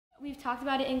We've talked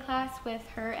about it in class with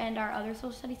her and our other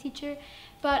social studies teacher,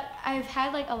 but I've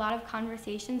had like a lot of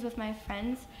conversations with my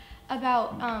friends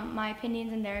about my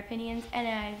opinions and their opinions, and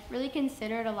I've really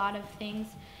considered a lot of things,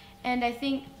 and I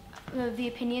think the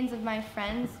opinions of my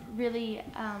friends really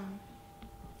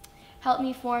helped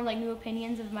me form like new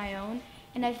opinions of my own,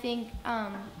 and I think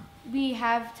we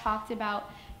have talked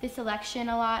about this election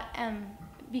a lot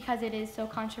because it is so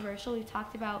controversial. We've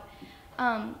talked about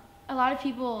a lot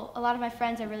of my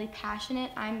friends are really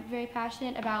passionate. I'm very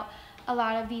passionate about a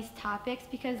lot of these topics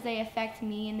because they affect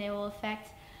me and they will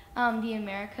affect the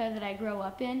America that I grow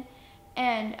up in.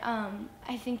 And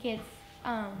I think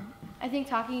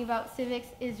talking about civics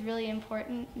is really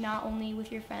important, not only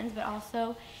with your friends, but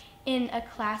also in a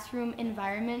classroom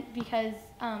environment, because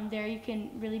there you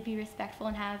can really be respectful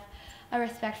and have a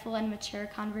respectful and mature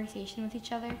conversation with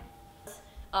each other.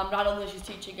 Not only she's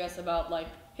teaching us about like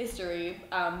history,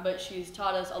 but she's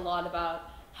taught us a lot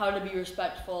about how to be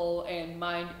respectful and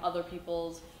mind other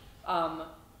people's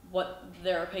what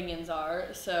their opinions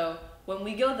are. So when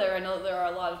we go there, I know that there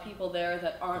are a lot of people there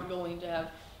that aren't going to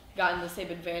have gotten the same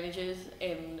advantages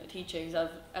in teachings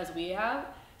as we have.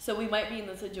 So we might be in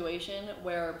the situation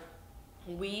where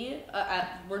we're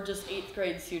just 8th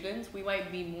grade students. We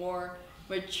might be more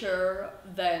mature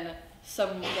than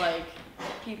some like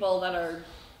people that are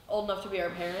old enough to be our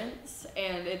parents,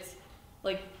 and it's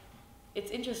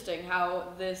interesting how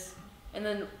this, and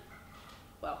then,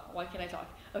 well, why can't I talk?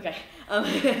 Okay.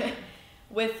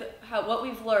 With what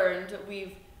we've learned,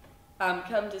 we've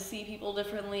come to see people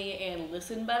differently and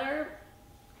listen better.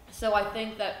 So I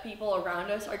think that people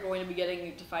around us are going to be getting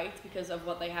into fights because of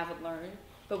what they haven't learned.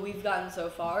 But we've gotten so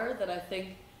far that I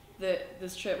think that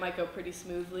this trip might go pretty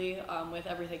smoothly with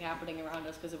everything happening around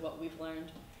us because of what we've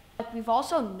learned. We've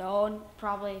also known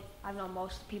I've known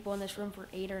most of the people in this room for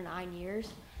 8 or 9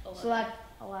 years. 11. So that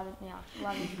 11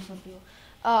 for some people.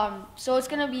 So it's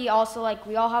gonna be also like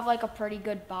we all have like a pretty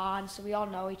good bond, so we all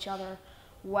know each other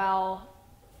well,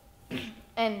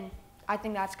 and I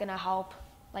think that's gonna help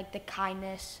like the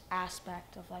kindness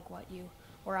aspect of like what you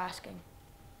were asking.